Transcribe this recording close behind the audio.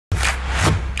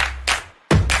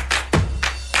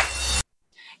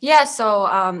Yeah,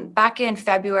 so back in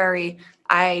February,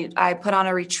 I put on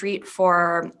a retreat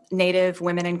for Native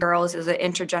women and girls. It was an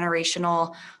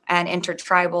intergenerational and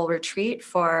intertribal retreat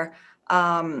for,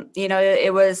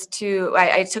 it was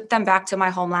I took them back to my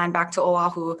homeland, back to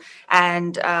Oahu.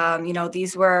 And,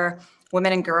 these were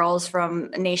women and girls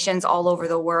from nations all over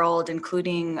the world,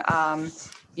 including,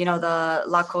 the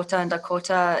Lakota and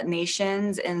Dakota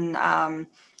nations in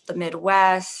the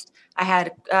Midwest. I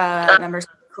had members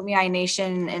Kumeyaay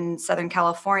Nation in Southern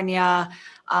California,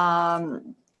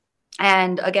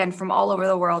 and again, from all over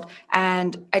the world.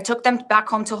 And I took them back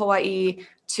home to Hawaii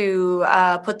to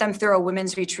put them through a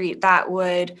women's retreat that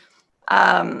would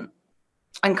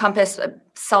encompass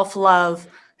self-love,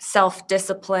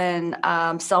 self-discipline,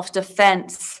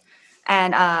 self-defense,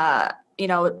 and,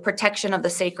 protection of the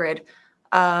sacred,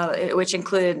 which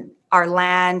included our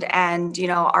land and,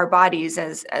 our bodies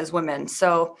as women.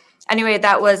 So anyway,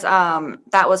 that was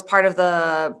part of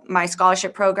my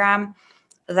scholarship program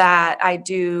that I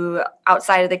do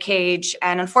outside of the cage.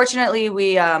 And unfortunately,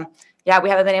 we haven't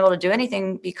been able to do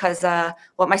anything because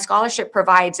what my scholarship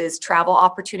provides is travel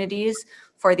opportunities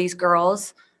for these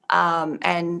girls.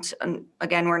 And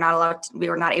again, we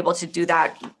were not able to do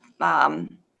that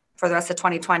for the rest of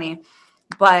 2020.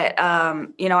 But,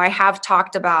 I have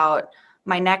talked about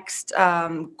my next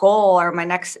goal or my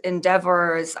next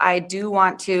endeavors. I do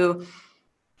want to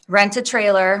rent a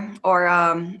trailer or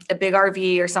a big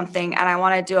RV or something, and I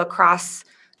want to do a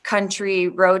cross-country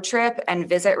road trip and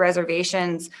visit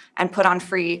reservations and put on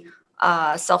free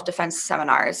self-defense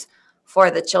seminars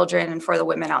for the children and for the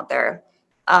women out there.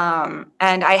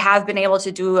 And I have been able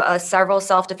to do several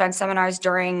self-defense seminars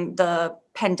during the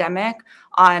pandemic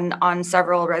on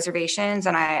several reservations,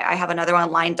 and I have another one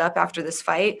lined up after this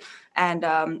fight. And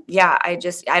I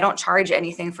don't charge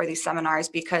anything for these seminars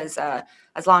because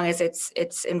as long as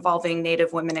it's involving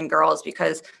Native women and girls,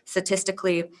 because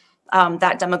statistically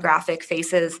that demographic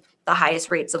faces the highest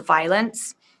rates of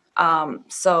violence. I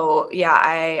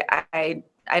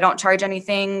don't charge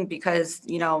anything because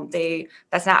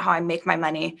that's not how I make my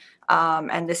money,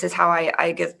 and this is how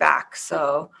I give back.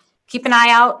 So keep an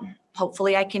eye out.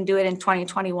 Hopefully I can do it in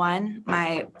 2021,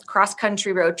 my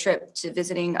cross-country road trip to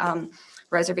visiting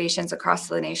reservations across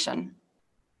the nation.